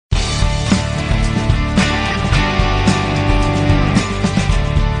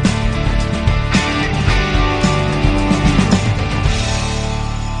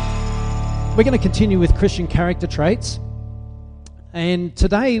We're going to continue with Christian character traits. And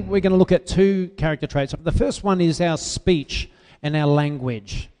today we're going to look at two character traits. The first one is our speech and our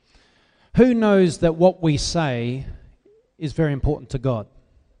language. Who knows that what we say is very important to God?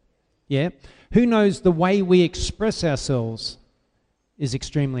 Yeah? Who knows the way we express ourselves is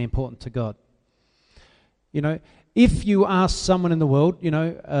extremely important to God? You know, if you ask someone in the world,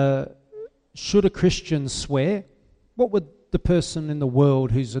 should a Christian swear? What would the person in the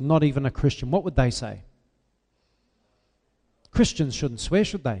world who's not even a Christian, what would they say? Christians shouldn't swear,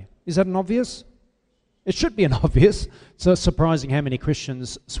 should they? Is that an obvious? It should be an obvious. It's surprising how many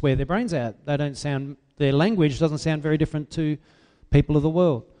Christians swear their brains out. Their language doesn't sound very different to people of the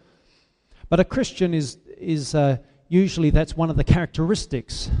world. But a Christian is usually that's one of the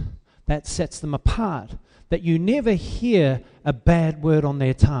characteristics that sets them apart, that you never hear a bad word on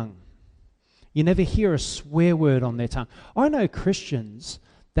their tongue. You never hear a swear word on their tongue. I know Christians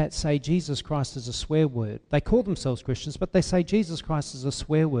that say Jesus Christ is a swear word. They call themselves Christians, but they say Jesus Christ is a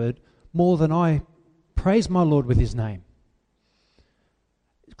swear word more than I praise my Lord with his name.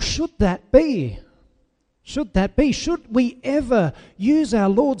 Should that be? Should that be? Should we ever use our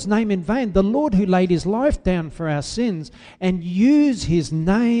Lord's name in vain? The Lord who laid his life down for our sins, and use his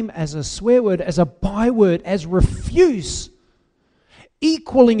name as a swear word, as a byword, as refuse,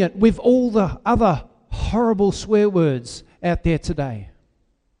 equaling it with all the other horrible swear words out there today.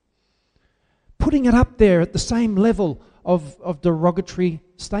 Putting it up there at the same level of derogatory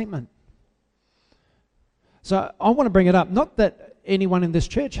statement. So I want to bring it up. Not that anyone in this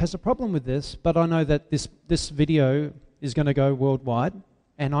church has a problem with this, but I know that this video is going to go worldwide,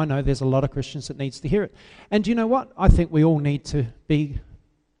 and I know there's a lot of Christians that needs to hear it. And do you know what? I think we all need to be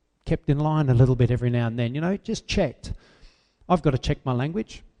kept in line a little bit every now and then, just checked. I've got to check my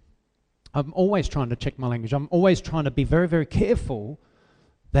language. I'm always trying to check my language. I'm always trying to be very, very careful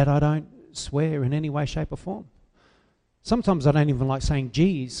that I don't swear in any way, shape or form. Sometimes I don't even like saying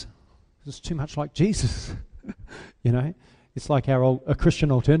geez. It's too much like Jesus. It's like a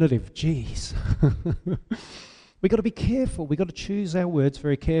Christian alternative. Geez. We've got to be careful. We've got to choose our words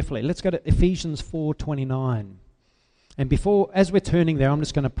very carefully. Let's go to Ephesians 4:29. And as we're turning there, I'm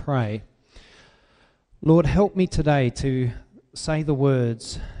just going to pray. Lord, help me today to say the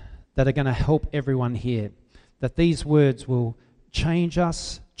words that are going to help everyone here. That these words will change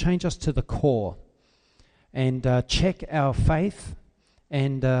us to the core, and check our faith,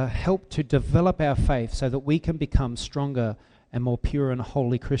 and help to develop our faith so that we can become stronger and more pure and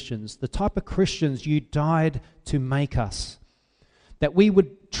holy Christians. The type of Christians you died to make us. That we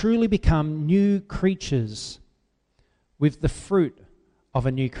would truly become new creatures with the fruit of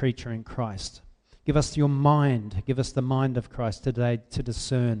a new creature in Christ. Give us your mind. Give us the mind of Christ today to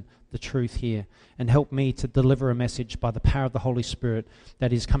discern the truth here, and help me to deliver a message by the power of the Holy Spirit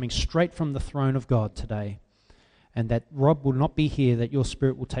that is coming straight from the throne of God today. And that Rob will not be here, that your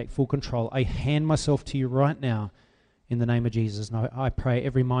Spirit will take full control. I hand myself to you right now in the name of Jesus. And I pray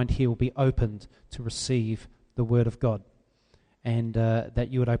every mind here will be opened to receive the word of God, and that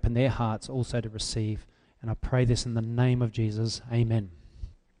you would open their hearts also to receive. And I pray this in the name of Jesus. Amen.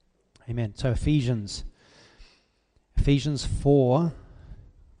 Amen. So Ephesians 4:29.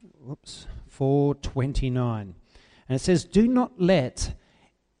 And it says, do not let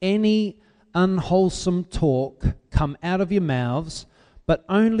any unwholesome talk come out of your mouths, but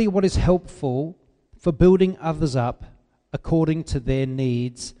only what is helpful for building others up according to their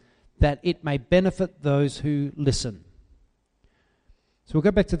needs, that it may benefit those who listen. So we'll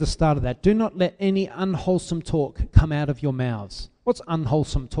go back to the start of that. Do not let any unwholesome talk come out of your mouths. What's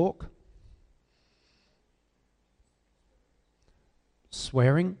unwholesome talk?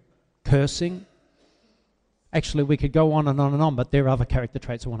 Swearing, cursing. Actually, we could go on and on and on, but there are other character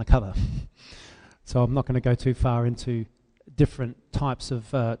traits I want to cover. So I'm not going to go too far into different types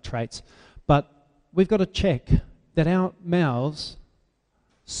of traits. But we've got to check that our mouths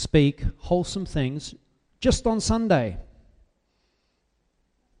speak wholesome things just on Sunday.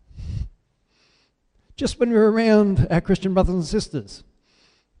 Just when we're around our Christian brothers and sisters.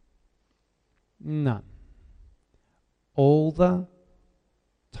 No. All the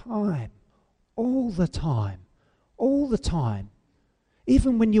time. All the time. All the time.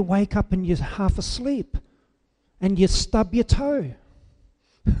 Even when you wake up and you're half asleep and you stub your toe.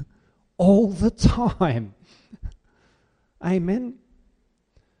 All the time. Amen.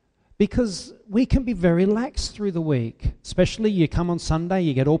 Because we can be very lax through the week. Especially you come on Sunday,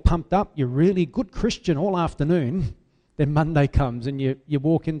 you get all pumped up, you're really good Christian all afternoon. Then Monday comes and you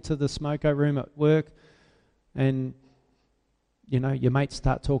walk into the smoko room at work, and your mates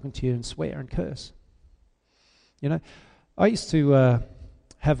start talking to you and swear and curse. I used to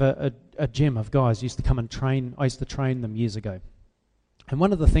have a a gym of guys who used to come and train. I used to train them years ago. And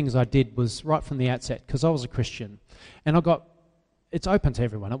one of the things I did was right from the outset, because I was a Christian, and it's open to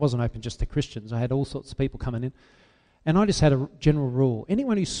everyone. It wasn't open just to Christians. I had all sorts of people coming in. And I just had a general rule.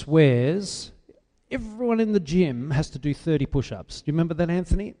 Anyone who swears, everyone in the gym has to do 30 push-ups. Do you remember that,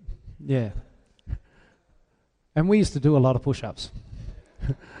 Anthony? Yeah. And we used to do a lot of push-ups.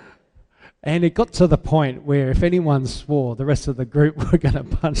 And it got to the point where if anyone swore, the rest of the group were going to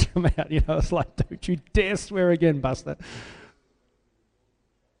punch them out. You know, it's like, don't you dare swear again, Buster.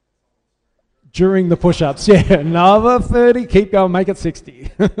 During the push-ups, yeah, another 30, keep going, make it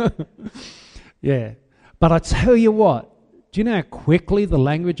 60. Yeah. But I tell you what, do you know how quickly the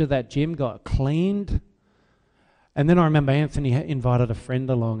language of that gym got cleaned? And then I remember Anthony invited a friend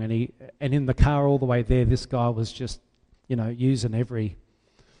along, and in the car all the way there, this guy was just, using every,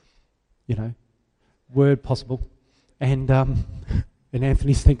 word possible. And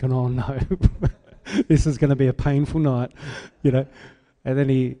Anthony's thinking, oh no, this is going to be a painful night, And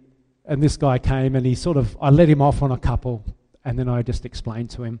then this guy came, and I let him off on a couple, and then I just explained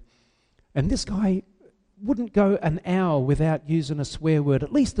to him. And this guy wouldn't go an hour without using a swear word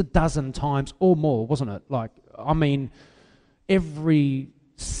at least a dozen times or more, wasn't it? Every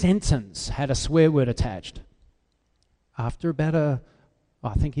sentence had a swear word attached. After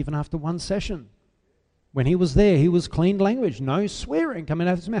even after one session. When he was there, he was clean language, no swearing coming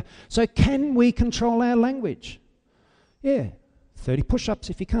out of his mouth. So can we control our language? Yeah, 30 push-ups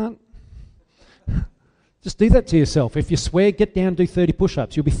if you can't. Just do that to yourself. If you swear, get down, do 30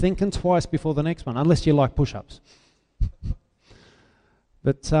 push-ups. You'll be thinking twice before the next one, unless you like push-ups.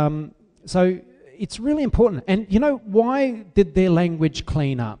 But so it's really important. And why did their language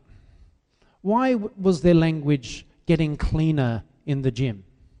clean up? Why was their language getting cleaner in the gym?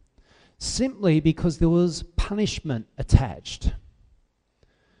 Simply because there was punishment attached.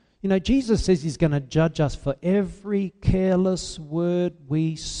 Jesus says he's going to judge us for every careless word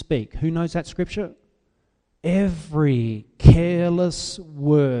we speak. Who knows that scripture? Every careless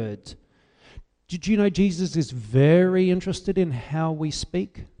word. Did you know Jesus is very interested in how we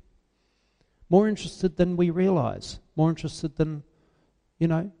speak? More interested than we realize. More interested than,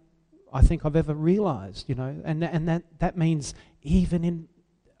 I think I've ever realized, And that means even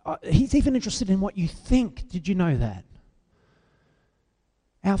he's even interested in what you think. Did you know that?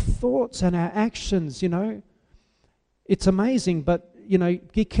 Our thoughts and our actions, it's amazing, but,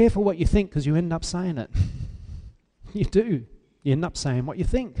 be careful what you think because you end up saying it. You do. You end up saying what you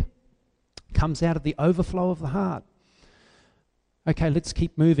think. Comes out of the overflow of the heart. Okay, let's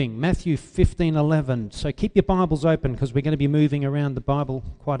keep moving. Matthew 15:11. So keep your Bibles open because we're going to be moving around the Bible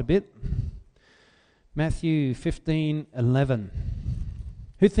quite a bit. Matthew 15:11.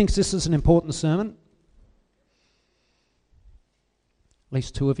 Who thinks this is an important sermon? At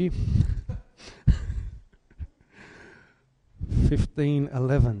least two of you.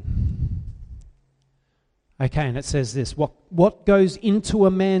 15:11. Okay, and it says this, what goes into a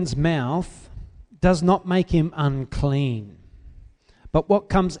man's mouth does not make him unclean, but what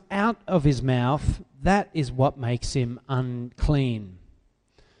comes out of his mouth, that is what makes him unclean.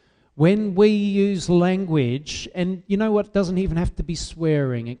 When we use language, and you know what, it doesn't even have to be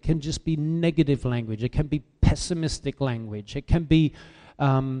swearing, it can just be negative language, it can be pessimistic language, it can be,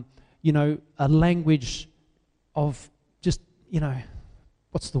 a language of just,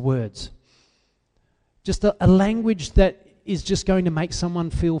 what's the words? Just a language that is just going to make someone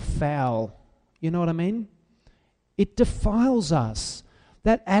feel foul. You know what I mean? It defiles us.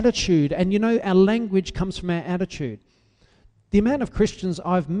 That attitude, and our language comes from our attitude. The amount of Christians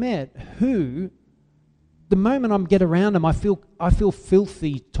I've met who, the moment I get around them, I feel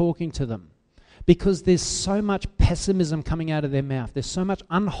filthy talking to them because there's so much pessimism coming out of their mouth. There's so much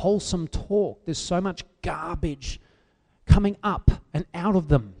unwholesome talk. There's so much garbage coming up and out of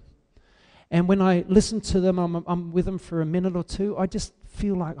them. And when I listen to them, I'm with them for a minute or two, I just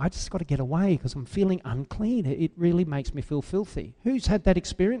feel like I just got to get away because I'm feeling unclean. It really makes me feel filthy. Who's had that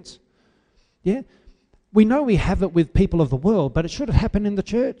experience? Yeah? We know we have it with people of the world, but it should have happened in the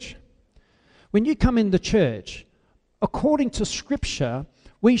church. When you come in the church, according to Scripture,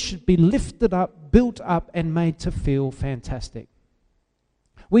 we should be lifted up, built up, and made to feel fantastic.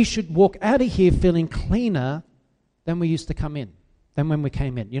 We should walk out of here feeling cleaner than we used to come in. Than when we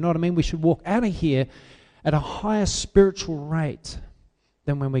came in. You know what I mean? We should walk out of here at a higher spiritual rate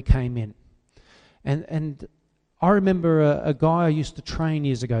than when we came in. And I remember a guy I used to train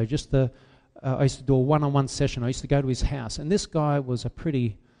years ago, I used to do a one-on-one session. I used to go to his house, and this guy was a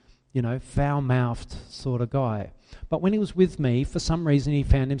pretty, foul-mouthed sort of guy. But when he was with me, for some reason he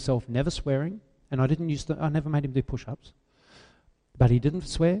found himself never swearing, and I never made him do push-ups, but he didn't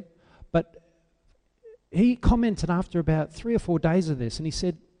swear. But he commented after about 3 or 4 days of this, and he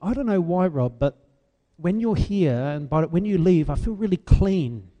said, I don't know why, Rob, but when you're here and when you leave, I feel really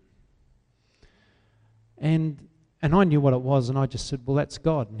clean. And I knew what it was, and I just said, well, that's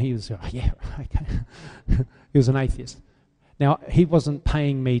God. And he was, oh, yeah, okay. He was an atheist. Now, he wasn't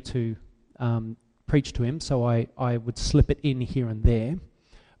paying me to preach to him, so I would slip it in here and there.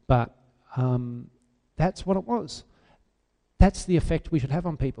 But that's what it was. That's the effect we should have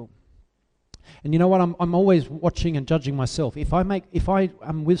on people. And you know what? I'm always watching and judging myself. If I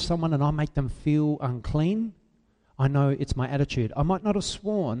am with someone and I make them feel unclean, I know it's my attitude. I might not have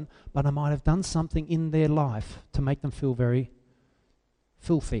sworn, but I might have done something in their life to make them feel very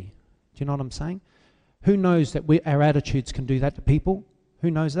filthy. Do you know what I'm saying? Who knows that our attitudes can do that to people?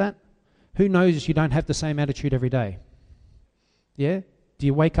 Who knows that? Who knows you don't have the same attitude every day? Yeah? Do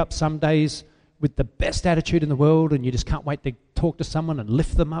you wake up some days with the best attitude in the world and you just can't wait to talk to someone and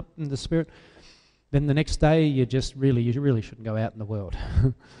lift them up in the spirit? Then the next day you really shouldn't go out in the world.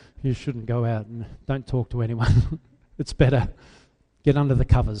 You shouldn't go out and don't talk to anyone. It's better. Get under the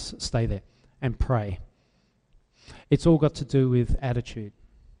covers, stay there, and pray. It's all got to do with attitude.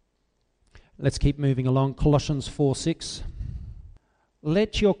 Let's keep moving along. Colossians 4:6.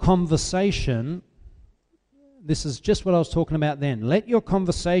 Let your conversation, this is just what I was talking about then. Let your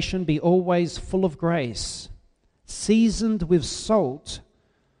conversation be always full of grace, seasoned with salt,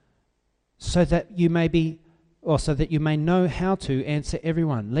 so that you may know how to answer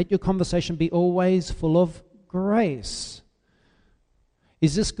everyone. Let your conversation be always full of grace.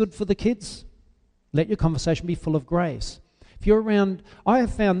 Is this good for the kids? Let your conversation be full of grace. If you're around, I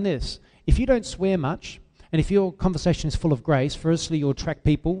have found this, if you don't swear much, and if your conversation is full of grace, firstly you'll attract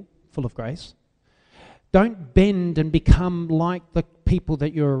people full of grace. Don't bend and become like the people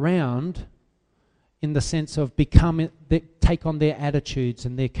that you're around, in the sense of take on their attitudes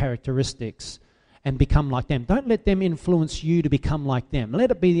and their characteristics and become like them. Don't let them influence you to become like them. Let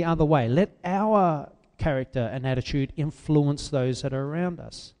it be the other way. Let our character and attitude influence those that are around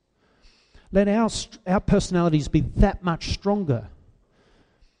us. Let our personalities be that much stronger.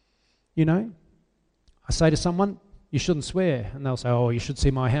 You know, I say to someone, you shouldn't swear. And they'll say, oh, you should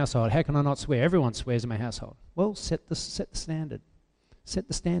see my household. How can I not swear? Everyone swears in my household. Well, set the standard. Set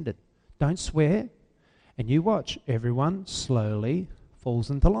the standard. Don't swear. And you watch, everyone slowly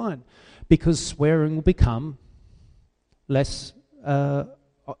falls into line, because swearing will become less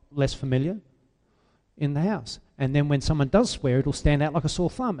familiar in the house. And then when someone does swear, it'll stand out like a sore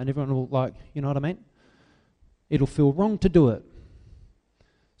thumb, and everyone will you know what I mean? It'll feel wrong to do it.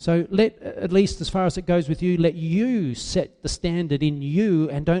 So at least as far as it goes with you, let you set the standard in you,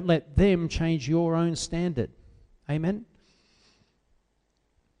 and don't let them change your own standard. Amen?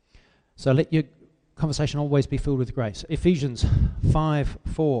 So let your conversation always be filled with grace. Ephesians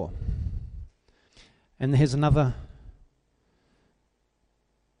 5:4. And here's another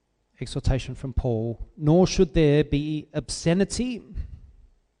exhortation from Paul. Nor should there be obscenity.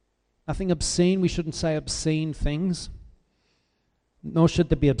 Nothing obscene. We shouldn't say obscene things. Nor should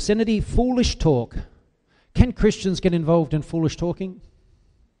there be obscenity, foolish talk. Can Christians get involved in foolish talking?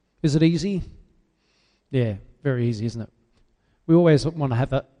 Is it easy? Yeah, very easy, isn't it? We always want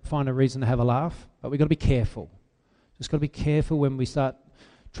to find a reason to have a laugh, but we've got to be careful. Just got to be careful when we start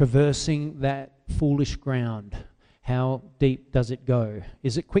traversing that foolish ground. How deep does it go?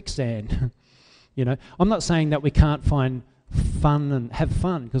 Is it quicksand? You know, I'm not saying that we can't find fun and have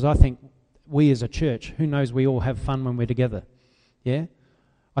fun, because I think we as a church, who knows, we all have fun when we're together. Yeah?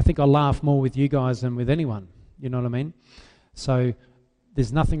 I think I laugh more with you guys than with anyone. You know what I mean? So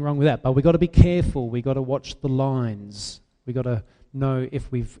there's nothing wrong with that. But we've got to be careful. We've got to watch the lines. We've got to know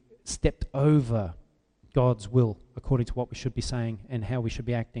if we've stepped over God's will according to what we should be saying and how we should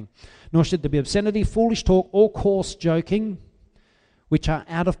be acting. Nor should there be obscenity, foolish talk, or coarse joking, which are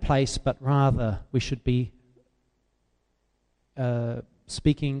out of place, but rather we should be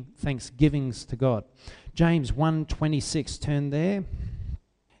speaking thanksgivings to God. James 1:26, turn there.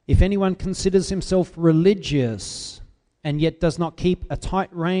 If anyone considers himself religious and yet does not keep a tight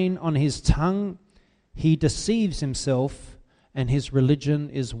rein on his tongue, he deceives himself and his religion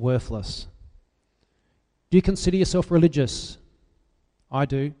is worthless. Do you consider yourself religious? I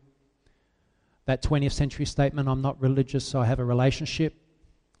do. That 20th century statement, I'm not religious, so I have a relationship.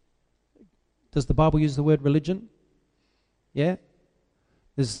 Does the Bible use the word religion? Yeah?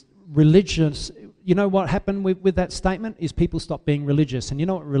 There's religious. You know what happened with that statement is people stop being religious. And you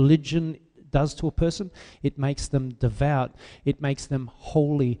know what religion does to a person? It makes them devout. It makes them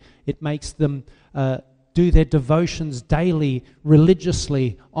holy. It makes them do their devotions daily,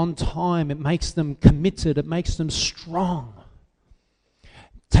 religiously, on time. It makes them committed. It makes them strong.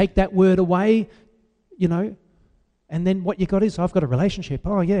 Take that word away, and then what you got is, I've got a relationship.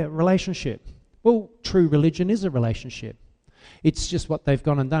 Oh yeah, relationship. Well, true religion is a relationship. It's just what they've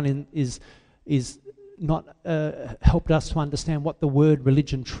gone and done is not helped us to understand what the word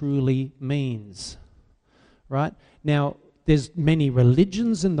religion truly means. Right? Now, there's many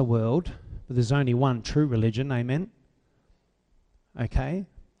religions in the world, but there's only one true religion, amen? Okay?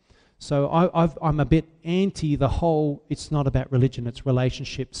 So I'm a bit anti the whole, it's not about religion, it's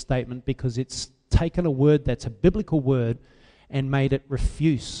relationship statement, because it's taken a word that's a biblical word and made it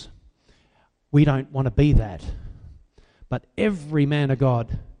refuse. We don't want to be that. But every man of God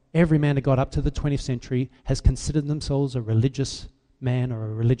up to the 20th century has considered themselves a religious man or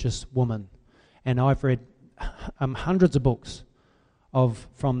a religious woman. And I've read hundreds of books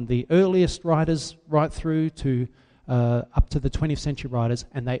from the earliest writers right through to up to the 20th century writers,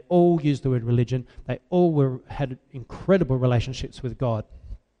 and they all used the word religion. They all had incredible relationships with God.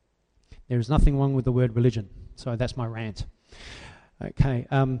 There is nothing wrong with the word religion. So that's my rant. Okay,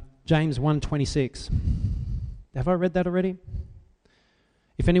 James 1:26. Have I read that already?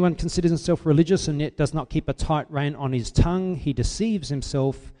 If anyone considers himself religious and yet does not keep a tight rein on his tongue, he deceives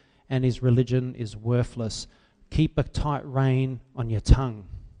himself and his religion is worthless. Keep a tight rein on your tongue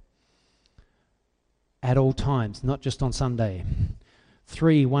at all times, not just on Sunday.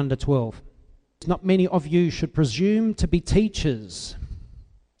 3:1-12. Not many of you should presume to be teachers,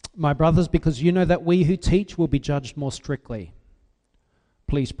 my brothers, because you know that we who teach will be judged more strictly.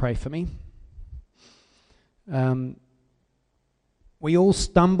 Please pray for me. We all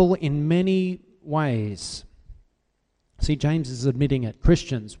stumble in many ways. See, James is admitting it.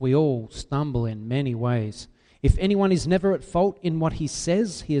 Christians, we all stumble in many ways. If anyone is never at fault in what he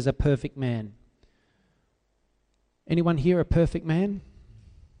says, he is a perfect man. Anyone here a perfect man?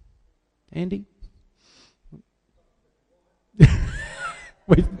 Andy?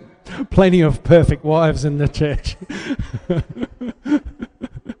 We've plenty of perfect wives in the church.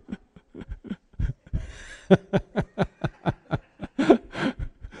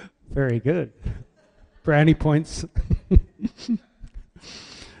 Very good. Brownie points.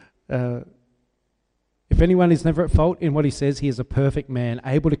 If anyone is never at fault in what he says, he is a perfect man,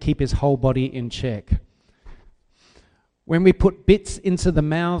 able to keep his whole body in check. When we put bits into the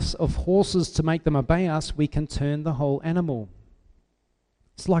mouths of horses to make them obey us, we can turn the whole animal.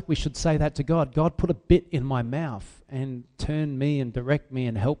 It's like we should say that to God. God, put a bit in my mouth and turn me and direct me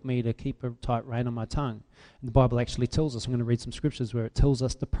and help me to keep a tight rein on my tongue. And the Bible actually tells us, I'm going to read some scriptures where it tells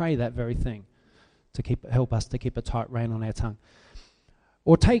us to pray that very thing, to help us to keep a tight rein on our tongue.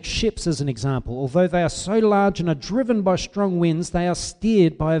 Or take ships as an example. Although they are so large and are driven by strong winds, they are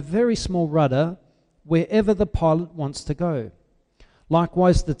steered by a very small rudder wherever the pilot wants to go.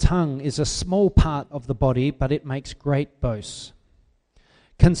 Likewise, the tongue is a small part of the body, but it makes great boasts.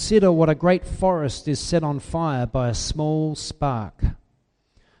 Consider what a great forest is set on fire by a small spark.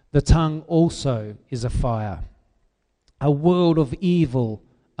 The tongue also is a fire, a world of evil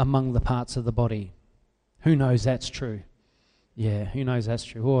among the parts of the body. Who knows that's true? Yeah, who knows that's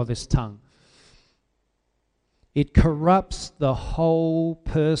true? Oh, this tongue. It corrupts the whole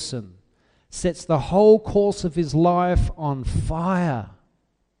person, sets the whole course of his life on fire,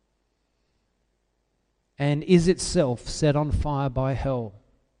 and is itself set on fire by hell.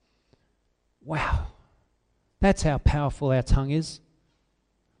 Wow, that's how powerful our tongue is.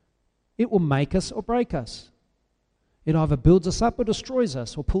 It will make us or break us. It either builds us up or destroys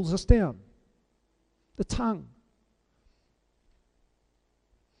us or pulls us down. The tongue.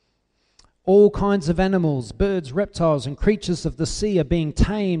 All kinds of animals, birds, reptiles, and creatures of the sea are being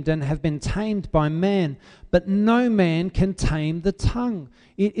tamed and have been tamed by man, but no man can tame the tongue.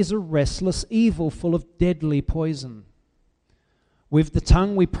 It is a restless evil full of deadly poison. With the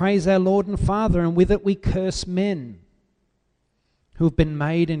tongue we praise our Lord and Father, and with it we curse men who have been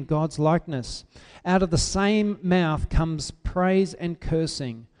made in God's likeness. Out of the same mouth comes praise and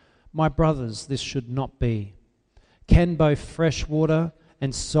cursing. My brothers, this should not be. Can both fresh water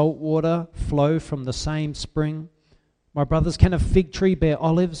and salt water flow from the same spring? My brothers, can a fig tree bear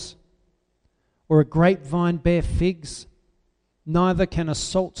olives, or a grapevine bear figs? Neither can a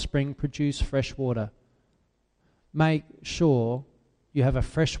salt spring produce fresh water. Make sure you have a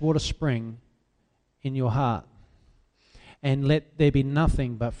freshwater spring in your heart, and let there be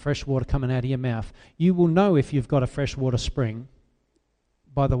nothing but fresh water coming out of your mouth. You will know if you've got a freshwater spring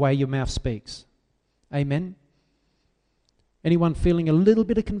by the way your mouth speaks. Amen? Anyone feeling a little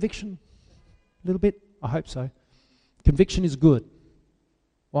bit of conviction? A little bit? I hope so. Conviction is good.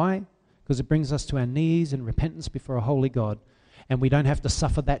 Why? Because it brings us to our knees in repentance before a holy God, and we don't have to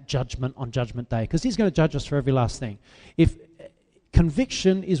suffer that judgment on Judgment Day, because He's going to judge us for every last thing. If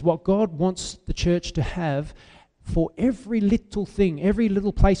Conviction is what God wants the church to have for every little thing, every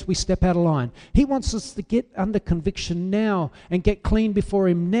little place we step out of line. He wants us to get under conviction now and get clean before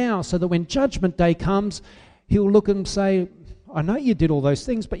Him now, so that when Judgment Day comes, He'll look and say, I know you did all those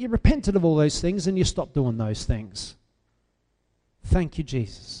things, but you repented of all those things and you stopped doing those things. Thank you,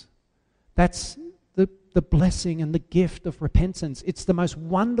 Jesus. That's the blessing and the gift of repentance. It's the most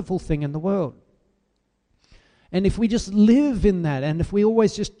wonderful thing in the world. And if we just live in that, and if we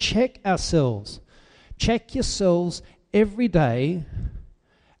always just check yourselves every day,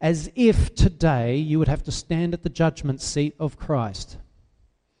 as if today you would have to stand at the judgment seat of Christ.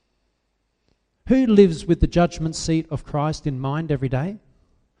 Who lives with the judgment seat of Christ in mind every day?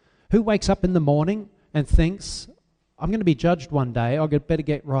 Who wakes up in the morning and thinks, I'm going to be judged one day, I better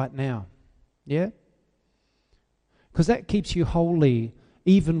get right now? Yeah? Because that keeps you holy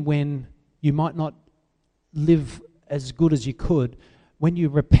even when you might not live as good as you could. When you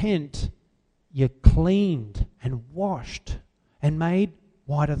repent, you're cleaned and washed and made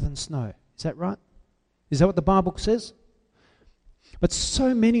whiter than snow. Is that right? Is that what the Bible says? But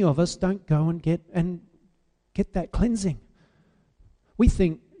so many of us don't go and get that cleansing. We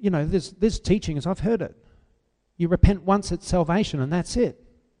think, there's teachings, I've heard it. You repent once at salvation and that's it.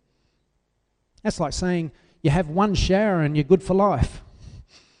 That's like saying you have one shower and you're good for life.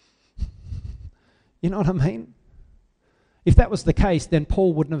 You know what I mean? If that was the case, then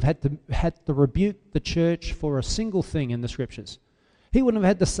Paul wouldn't have had to rebuke the church for a single thing in the Scriptures. He wouldn't have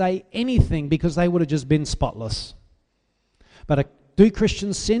had to say anything because they would have just been spotless. But do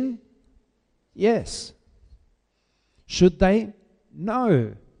Christians sin? Yes. Should they?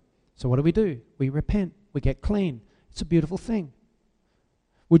 No. So what do? We repent. We get clean. It's a beautiful thing.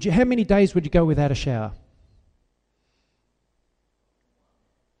 How many days would you go without a shower?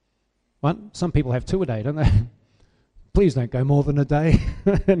 One. Some people have 2 a day, don't they? Please don't go more than a day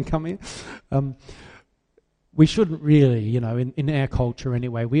and come here. We shouldn't really, in our culture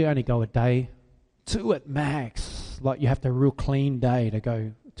anyway, we only go a day, 2 at max. Like you have to have a real clean day to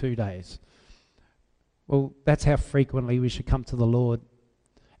go 2 days. Well, that's how frequently we should come to the Lord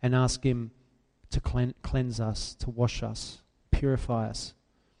and ask Him to cleanse us, to wash us, purify us.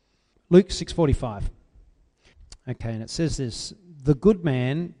 Luke 6:45. Okay, and it says this, the good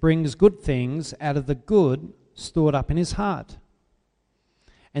man brings good things out of the good stored up in his heart.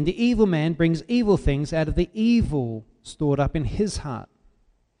 And the evil man brings evil things out of the evil stored up in his heart.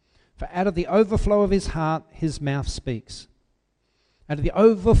 For out of the overflow of his heart, his mouth speaks. Out of the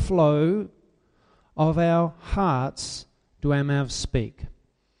overflow of our hearts do our mouths speak.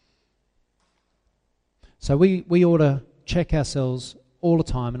 So we ought to check ourselves all the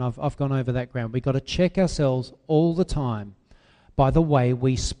time, and I've gone over that ground. We've got to check ourselves all the time by the way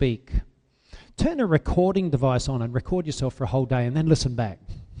we speak. Turn a recording device on and record yourself for a whole day and then listen back.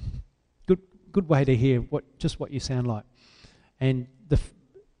 Good way to hear what you sound like and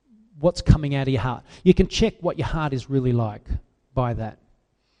what's coming out of your heart. You can check what your heart is really like by that.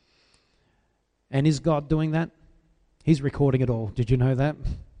 And is God doing that? He's recording it all. Did you know that?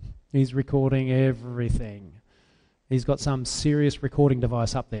 He's recording everything. He's got some serious recording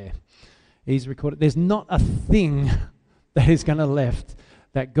device up there. He's recorded. There's not a thing that is going to left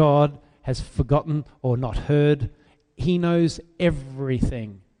that God has forgotten or not heard. He knows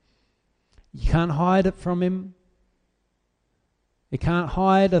everything. You can't hide it from Him. You can't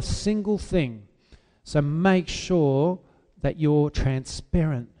hide a single thing. So make sure that you're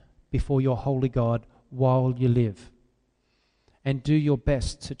transparent before your holy God while you live. And do your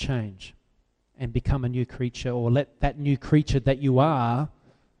best to change and become a new creature, or let that new creature that you are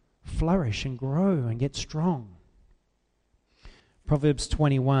flourish and grow and get strong. Proverbs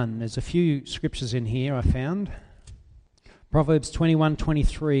 21. There's a few scriptures in here I found. Proverbs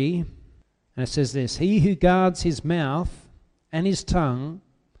 21:23, and it says this, he who guards his mouth and his tongue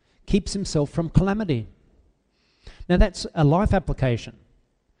keeps himself from calamity. Now that's a life application.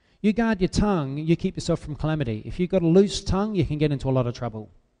 You guard your tongue, you keep yourself from calamity. If you've got a loose tongue, you can get into a lot of trouble.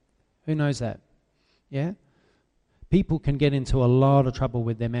 Who knows that? Yeah? People can get into a lot of trouble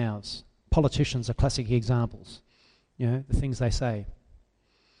with their mouths. Politicians are classic examples. The things they say.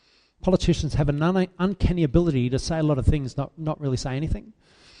 Politicians have an uncanny ability to say a lot of things, not really say anything.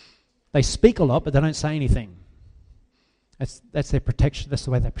 They speak a lot, but they don't say anything. That's their protection. That's the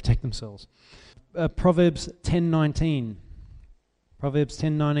way they protect themselves. Proverbs 10:19. Proverbs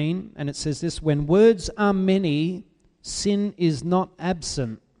 10:19, and it says this, when words are many, sin is not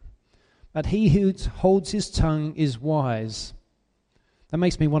absent, but he who holds his tongue is wise. That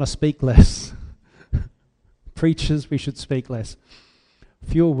makes me want to speak less. Preachers, we should speak less.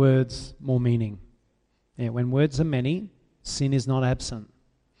 Fewer words, more meaning. Yeah, when words are many, Sin is not absent.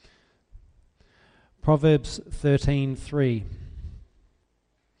 Proverbs 13:3.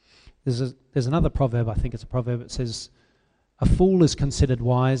 There's another proverb, I think it's a proverb, that says, a fool is considered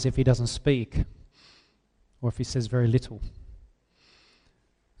wise if he doesn't speak, or if he says very little.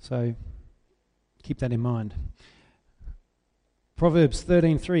 So keep that in mind. Proverbs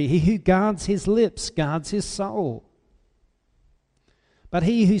 13:3, he who guards his lips guards his soul, but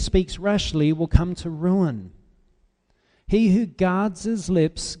he who speaks rashly will come to ruin. He who guards his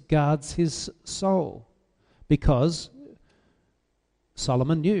lips guards his soul, because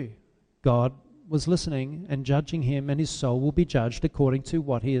Solomon knew God was listening and judging him, and his soul will be judged according to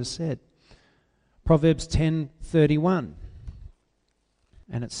what he has said. Proverbs 10:31,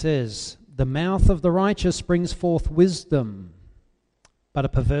 and it says, the mouth of the righteous brings forth wisdom, but a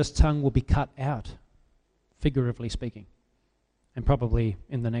perverse tongue will be cut out, figuratively speaking, and probably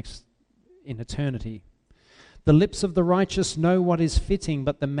in eternity. The lips of the righteous know what is fitting,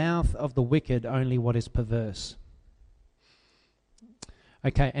 but the mouth of the wicked only what is perverse.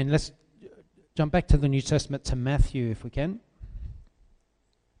 Okay, and let's jump back to the New Testament, to Matthew, if we can.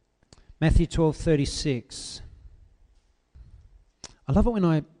 Matthew 12:36. I love it when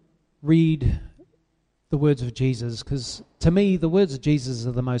I read the words of Jesus, because to me, the words of Jesus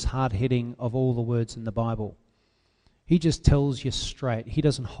are the most hard-hitting of all the words in the Bible. He just tells you straight. He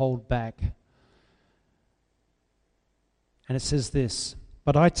doesn't hold back. And it says this,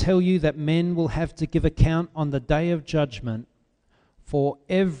 but I tell you that men will have to give account on the day of judgment for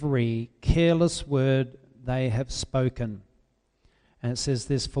every careless word they have spoken. And it says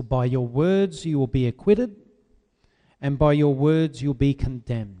this, for by your words you will be acquitted, and by your words you'll be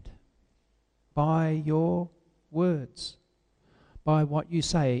condemned. By your words. By what you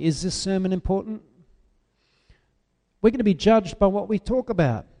say. Is this sermon important? We're going to be judged by what we talk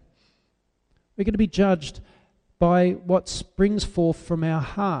about. We're going to be judged by what springs forth from our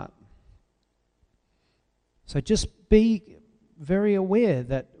heart. So just be very aware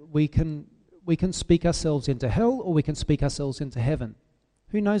that we can speak ourselves into hell, or we can speak ourselves into heaven.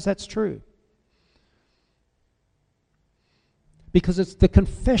 Who knows that's true? Because it's the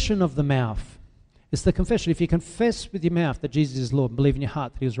confession of the mouth. It's the confession. If you confess with your mouth that Jesus is Lord and believe in your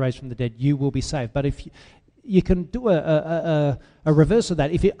heart that he was raised from the dead, you will be saved. But if you can do a reverse of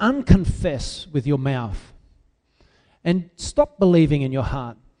that. If you unconfess with your mouth and stop believing in your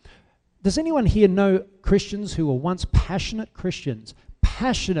heart. Does anyone here know Christians who were once passionate Christians,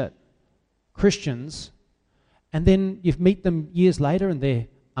 and then you meet them years later and they're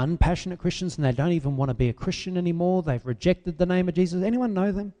unpassionate Christians and they don't even want to be a Christian anymore? They've rejected the name of Jesus. Anyone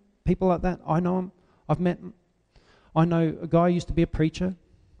know them? People like that? I know them. I've met them. I know a guy who used to be a preacher.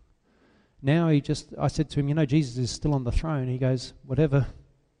 Now I said to him, Jesus is still on the throne. He goes, whatever,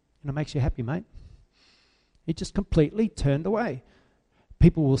 makes you happy, mate. He just completely turned away.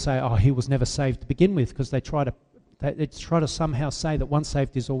 People will say, he was never saved to begin with, because they try to somehow say that once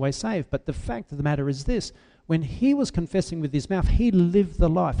saved is always saved. But the fact of the matter is this: when he was confessing with his mouth, he lived the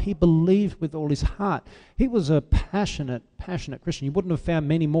life. He believed with all his heart. He was a passionate Christian. You wouldn't have found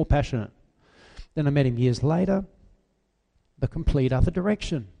many more passionate. Then I met him years later, the complete other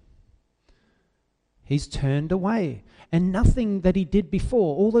direction. He's turned away. And nothing that he did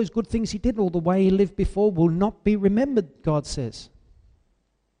before, all those good things he did, all the way he lived before, will not be remembered, God says.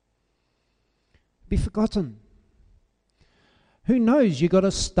 Be forgotten. Who knows? You've got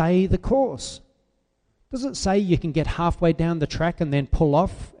to stay the course. Does it say you can get halfway down the track and then pull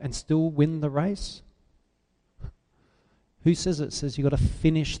off and still win the race? Who says it? It says you've got to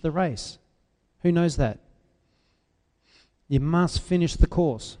finish the race. Who knows that? You must finish the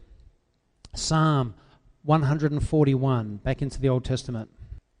course. Psalm 141, back into the Old Testament.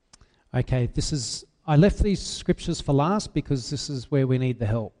 Okay, I left these scriptures for last because this is where we need the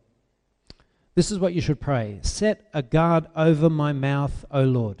help. This is what you should pray. Set a guard over my mouth, O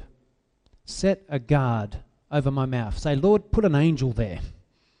Lord. Set a guard over my mouth. Say, Lord, put an angel there.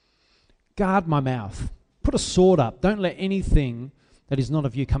 Guard my mouth. Put a sword up. Don't let anything that is not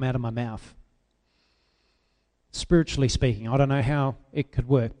of you come out of my mouth. Spiritually speaking, I don't know how it could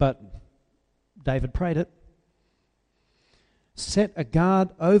work, but David prayed it. Set a guard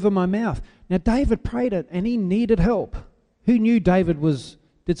over my mouth. Now, David prayed it, and he needed help. Who knew David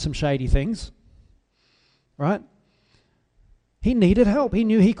did some shady things? Right? He needed help. He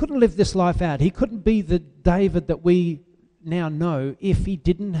knew he couldn't live this life out. He couldn't be the David that we now know if he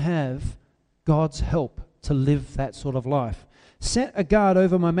didn't have God's help to live that sort of life. Set a guard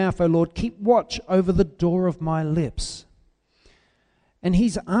over my mouth, O Lord. Keep watch over the door of my lips. And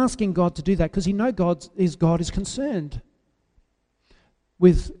he's asking God to do that because he knows God is concerned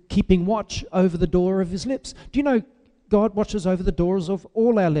with keeping watch over the door of his lips. Do you know God watches over the doors of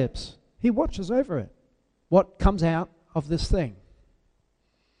all our lips. He watches over it. What comes out of this thing.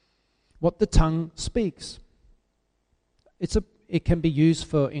 What the tongue speaks. It can be used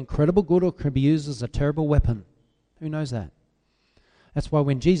for incredible good or it can be used as a terrible weapon. Who knows that? That's why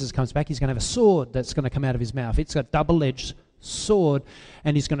when Jesus comes back, he's going to have a sword that's going to come out of his mouth. It's a double-edged sword,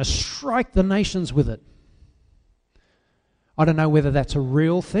 and he's going to strike the nations with it. I don't know whether that's a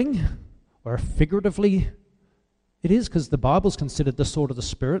real thing or figuratively it is, because the Bible's considered the sword of the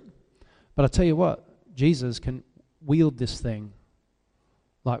Spirit. But I tell you what, Jesus can wield this thing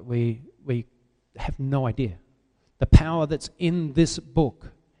like we have no idea. The power that's in this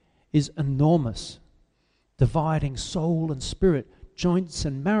book is enormous, dividing soul and spirit, joints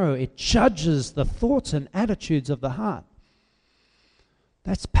and marrow. It judges the thoughts and attitudes of the heart.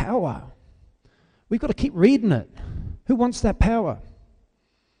 That's power. We've got to keep reading it. Who wants that power?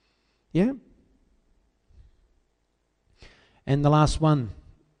 Yeah? And the last one,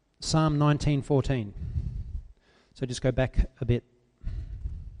 Psalm 19:14. So just go back a bit.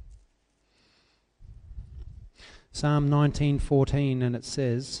 Psalm 19:14, and it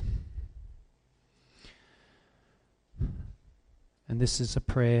says, and this is a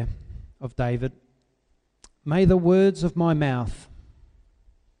prayer of David, may the words of my mouth,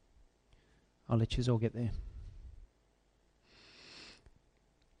 I'll let you all get there.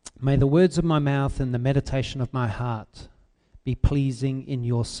 May the words of my mouth and the meditation of my heart be pleasing in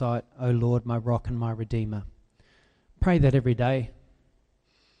your sight, O Lord, my rock and my redeemer. Pray that every day.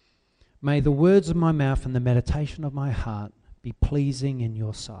 May the words of my mouth and the meditation of my heart be pleasing in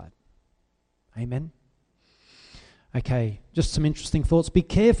your sight. Amen. Okay, just some interesting thoughts. Be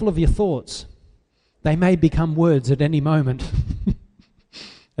careful of your thoughts. They may become words at any moment.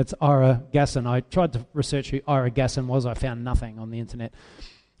 That's Ira Gasson. I tried to research who Ira Gasson was. I found nothing on the internet.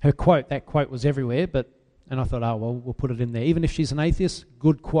 That quote was everywhere, and I thought, oh, well, we'll put it in there. Even if she's an atheist,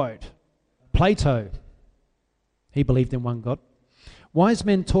 good quote. Plato, he believed in one God. Wise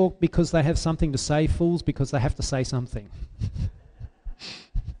men talk because they have something to say, fools because they have to say something.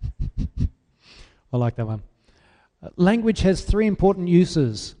 I like that one. Language has three important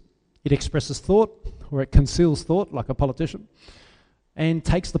uses. It expresses thought, or it conceals thought, like a politician, and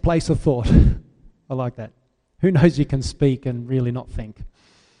takes the place of thought. I like that. Who knows you can speak and really not think?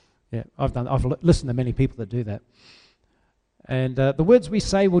 Yeah, I've listened to many people that do that. And the words we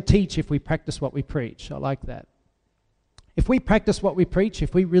say will teach if we practice what we preach. I like that. If we practice what we preach,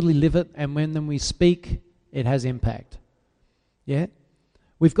 if we really live it, and when we speak, it has impact. Yeah?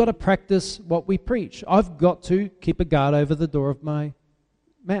 We've got to practice what we preach. I've got to keep a guard over the door of my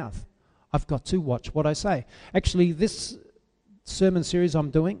mouth. I've got to watch what I say. Actually, this sermon series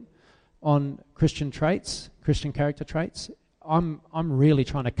I'm doing on Christian traits, Christian character traits, I'm really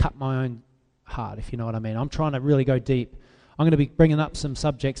trying to cut my own heart, if you know what I mean. I'm trying to really go deep. I'm going to be bringing up some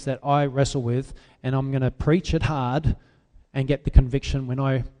subjects that I wrestle with, and I'm going to preach it hard and get the conviction when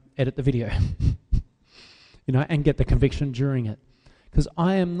I edit the video. And get the conviction during it. Because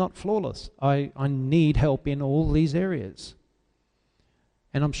I am not flawless. I need help in all these areas.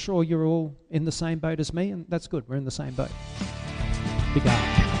 And I'm sure you're all in the same boat as me, and that's good. We're in the same boat. Big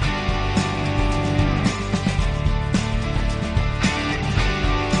up.